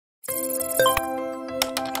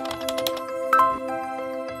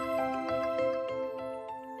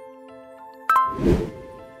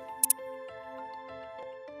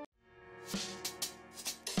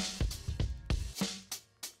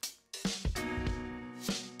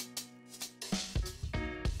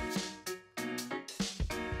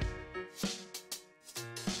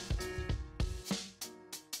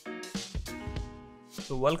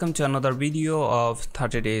So welcome to another video of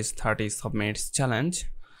 30 days 30 submits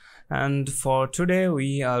challenge, and for today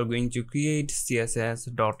we are going to create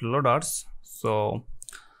CSS Dot Loaders. So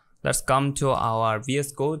let's come to our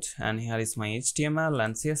VS Code, and here is my HTML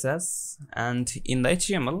and CSS. And in the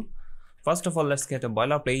HTML, first of all, let's get a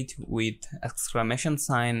boilerplate with exclamation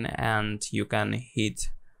sign, and you can hit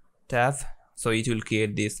tab, so it will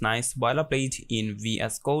create this nice boilerplate in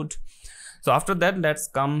VS Code. So after that, let's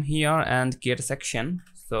come here and create a section.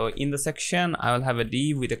 So in the section, I will have a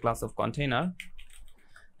div with a class of container,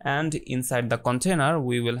 and inside the container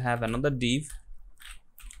we will have another div,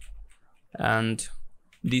 and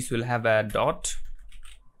this will have a dot,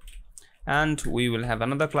 and we will have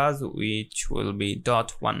another class which will be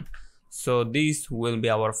dot1. So this will be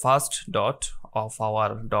our first dot of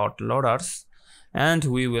our dot loaders, and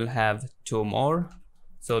we will have two more.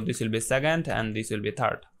 So this will be second and this will be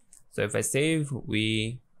third. So if I save,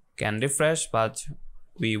 we can refresh, but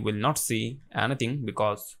we will not see anything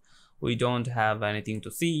because we don't have anything to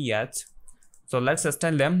see yet. So let's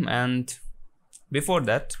style them, and before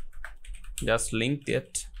that, just link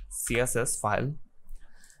that CSS file.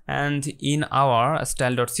 And in our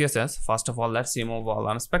style.css, first of all, let's remove all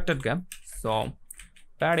unexpected gap. So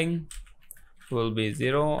padding will be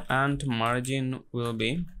 0 and margin will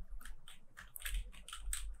be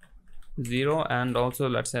 0, and also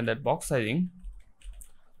let's say that box sizing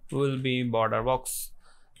will be border box.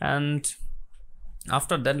 And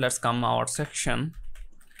after that, let's come our section,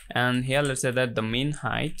 and here let's say that the mean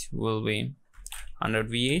height will be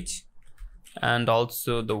 100 VH, and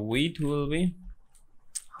also the width will be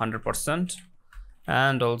 100%,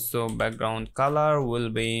 and also background color will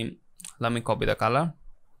be, let me copy the color,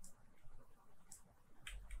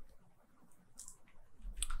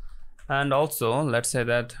 and also let's say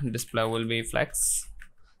that display will be flex,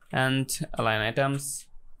 and align items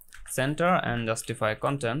center, and justify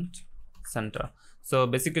content center. So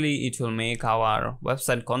basically it will make our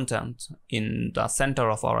website content in the center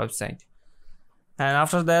of our website. And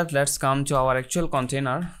after that, let's come to our actual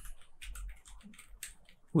container,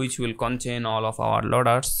 which will contain all of our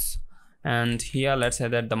loaders. And here let's say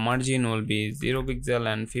that the margin will be 0 pixel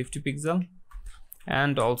and 50 pixel,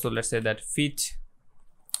 and also let's say that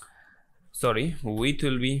width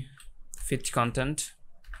will be fit content,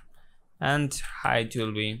 and height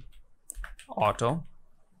will be auto,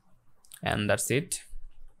 and that's it.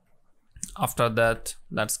 After that,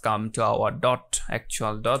 let's come to our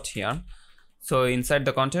actual dot here. So inside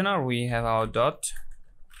the container we have our dot,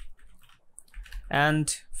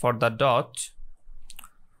 and for the dot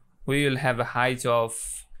we will have a height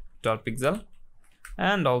of 12 pixel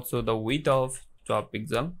and also the width of 12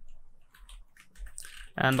 pixel.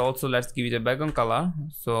 And also let's give it a background color,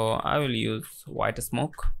 so I will use white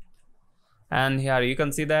smoke. And here you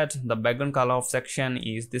can see that the background color of section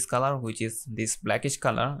is this color, which is this blackish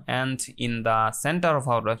color. And in the center of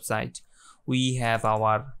our website we have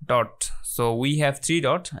our dot. So we have 3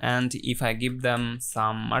 dots, and if I give them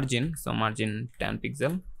some margin, so margin 10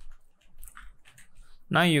 pixel,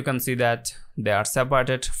 now you can see that they are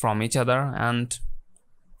separated from each other, and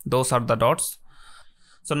those are the dots.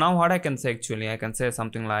 So now what I can say, actually I can say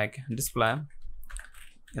something like display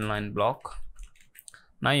inline block.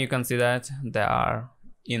 Now you can see that they are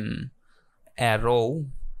in a row.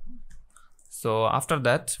 So after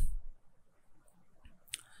that,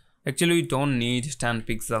 actually we don't need 10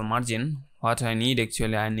 pixel margin. What I need,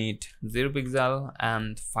 actually I need 0 pixel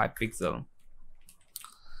and 5 pixel.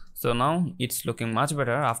 So now it's looking much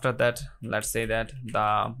better. After that, let's say that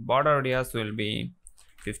the border radius will be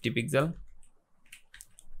 50 pixel,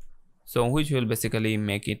 so which will basically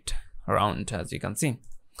make it round, as you can see.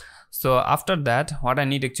 So after that, what I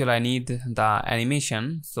need, actually I need the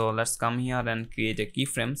animation. So let's come here and create a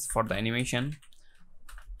keyframes for the animation.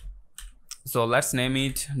 So let's name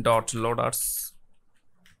it dot loaders,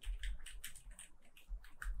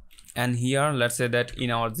 and here let's say that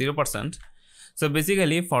in our 0%. So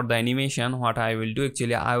basically for the animation, what I will do,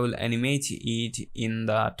 actually I will animate it in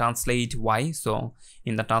the translate Y. So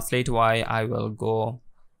in the translate Y, I will go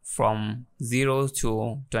from 0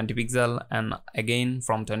 to 20 pixel, and again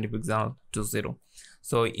from 20 pixel to 0.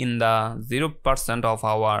 So in the 0% of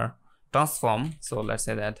our transform, so let's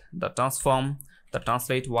say that the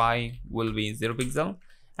translate Y will be 0 pixel,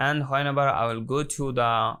 and whenever I will go to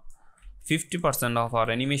the 50% of our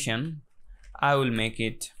animation, I will make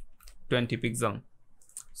it 20 pixel.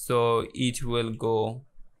 So it will go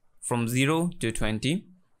from 0 to 20,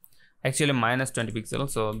 actually minus 20 pixel.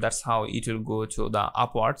 So that's how it will go to the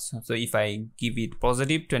upwards. So if I give it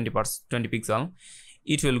positive 20 pixel,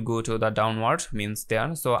 it will go to the downward, means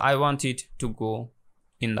there. So I want it to go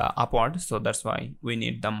in the upward, so that's why we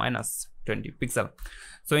need the minus 20 pixel.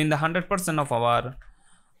 So in the 100% of our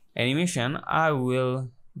animation, I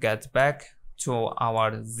will get back to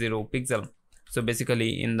our 0 pixel. So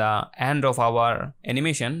basically in the end of our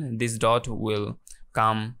animation, this dot will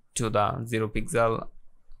come to the 0 pixel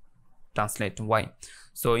translate Y.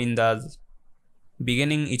 So in the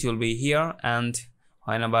beginning it will be here, and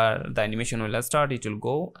whenever the animation will start, it will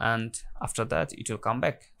go, and after that it will come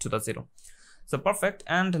back to the 0. So perfect.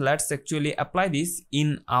 And let's actually apply this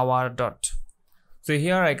in our dot. So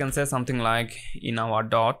here I can say something like in our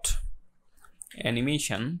dot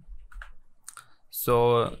animation,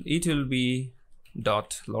 so it will be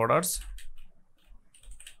dot loaders,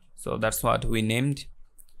 so that's what we named,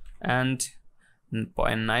 and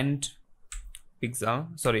 0.9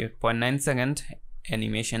 pixel, sorry, 0.9 second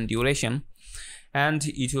animation duration, and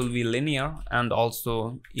it will be linear, and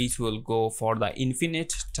also it will go for the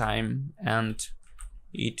infinite time, and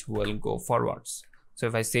it will go forwards. So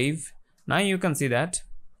if I save, now you can see that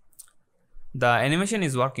the animation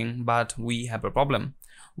is working, but we have a problem.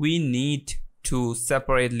 We need to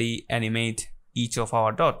separately animate each of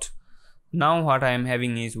our dot. Now what I am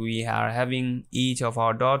having is, we are having each of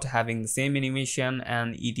our dot having the same animation,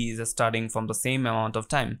 and it is starting from the same amount of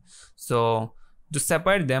time. So to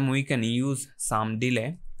separate them, we can use some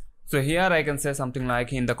delay. So here I can say something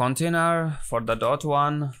like in the container for the dot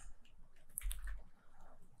one,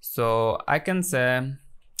 so I can say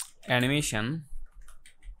animation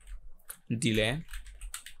delay.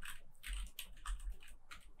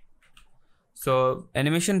 So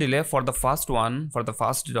animation delay for the first one, for the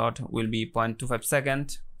first dot, will be 0.25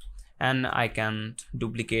 second, and I can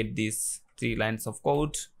duplicate these 3 lines of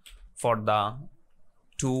code for the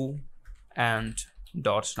 2 and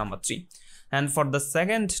dot number 3. And for the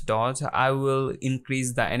second dot, I will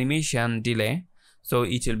increase the animation delay, so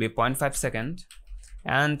it will be 0.5 second,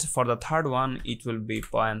 and for the third one it will be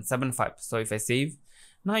 0.75. So if I save,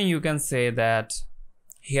 now you can say that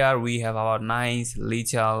here we have our nice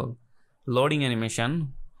little loading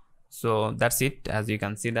animation. So that's it, as you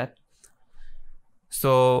can see that.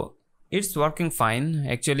 So it's working fine.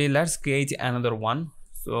 Actually, let's create another one.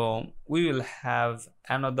 So we will have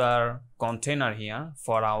another container here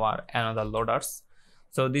for our another loaders.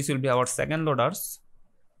 So this will be our second loaders.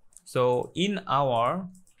 So in our,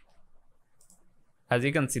 as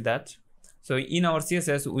you can see that, so in our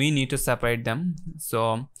CSS we need to separate them.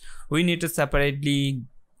 So we need to separately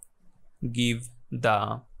give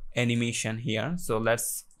the animation here. So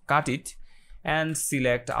let's cut it and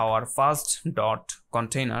select our first dot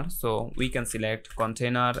container. So we can select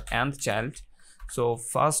container and child, so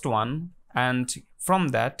first one, and from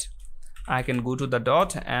that I can go to the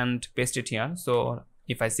dot and paste it here. So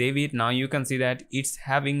if I save it, now you can see that it's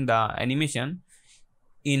having the animation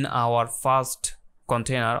in our first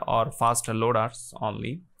container or first loaders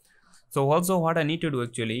only. So also what I need to do,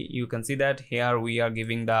 actually, you can see that here we are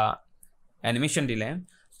giving the animation delay.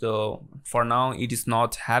 So for now it is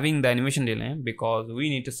not having the animation delay because we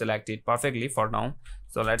need to select it perfectly for now.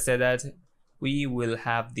 So let's say that we will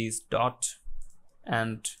have this dot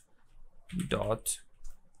and dot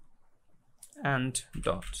and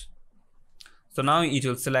dot. So now it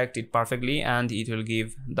will select it perfectly and it will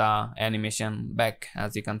give the animation back,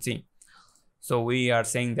 as you can see. So we are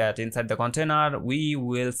saying that inside the container we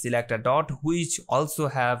will select a dot which also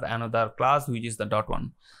have another class, which is the dot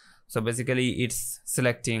one. So basically it's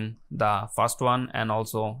selecting the first one and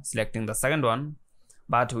also selecting the second one,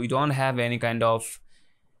 but we don't have any kind of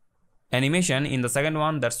animation in the second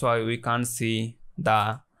one. That's why we can't see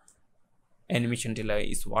the animation delay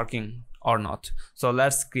is working or not. So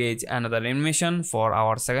let's create another animation for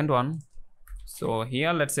our second one. So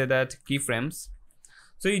here let's say that keyframes.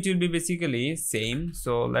 So it will be basically same.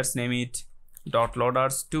 So let's name it dot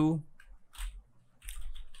loaders 2.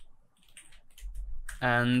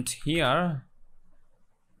 And here,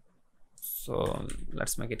 so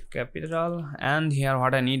let's make it capital. And here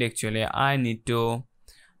what I need, actually, I need to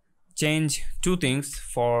change 2 things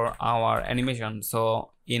for our animation.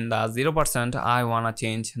 So in the 0%, I want to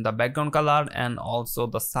change the background color and also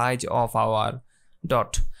the size of our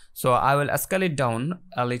dot. So I will scale it down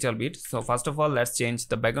a little bit. So first of all, let's change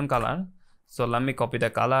the background color. So let me copy the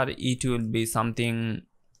color. It will be something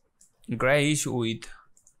grayish with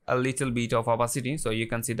a little bit of opacity. So you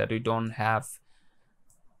can see that we don't have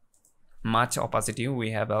much opacity,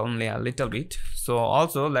 we have only a little bit. So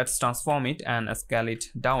also let's transform it and scale it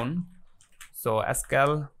down. So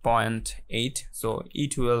scale 0.8, so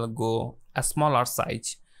it will go a smaller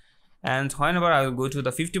size. And whenever I will go to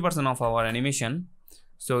the 50% of our animation,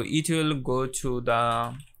 so it will go to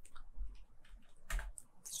the,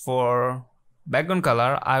 for background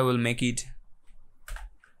color, I will make it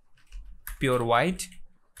pure white.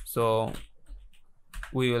 So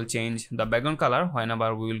we will change the background color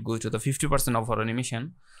whenever we will go to the 50% of our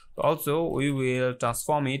animation. Also we will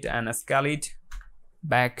transform it and scale it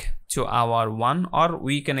back to our 1, or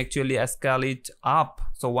we can actually scale it up,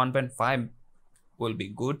 so 1.5 will be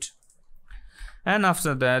good. And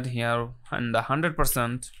after that, here in the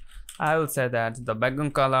 100%, I will say that the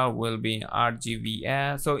background color will be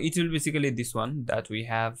RGBA, so it will basically this one that we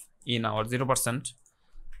have in our 0%.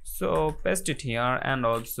 So paste it here and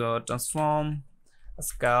also transform,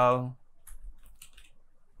 scale,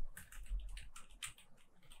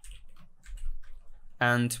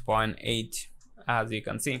 and 0.8, as you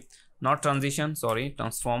can see, not transition, sorry,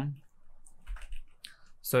 transform.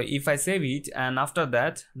 So if I save it, and after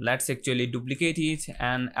that let's actually duplicate it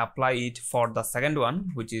and apply it for the second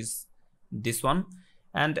one, which is this one,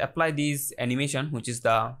 and apply this animation, which is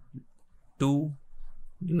the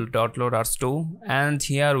dot loaders 2, and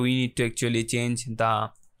here we need to actually change the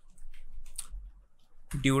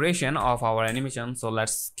duration of our animation, so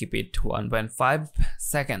let's keep it 1.5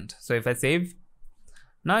 seconds. So if I save,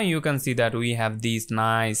 now you can see that we have these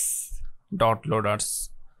nice dot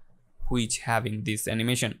loaders which having this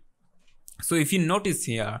animation. So if you notice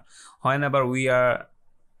here, whenever we are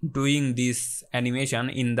doing this animation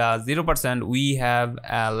in the 0%, we have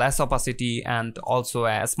a less opacity and also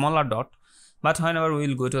a smaller dot, but whenever we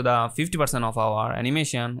will go to the 50% of our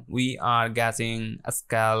animation, we are getting a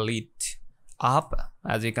scale it up.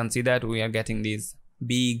 As you can see that we are getting this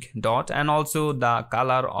big dot, and also the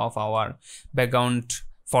color of our background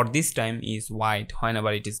for this time is white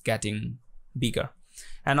whenever it is getting bigger.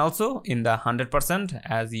 And also in the 100%,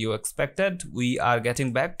 as you expected, we are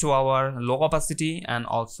getting back to our low opacity, and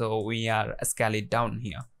also we are scale it down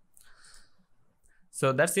here.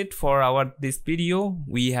 So that's it for our this video.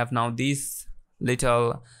 We have now these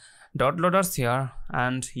little dot loaders here,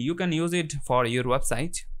 and you can use it for your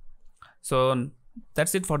website. So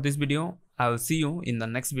that's it for this video. I will see you in the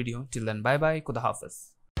next video. Till then, bye bye, Khuda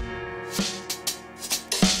Hafiz.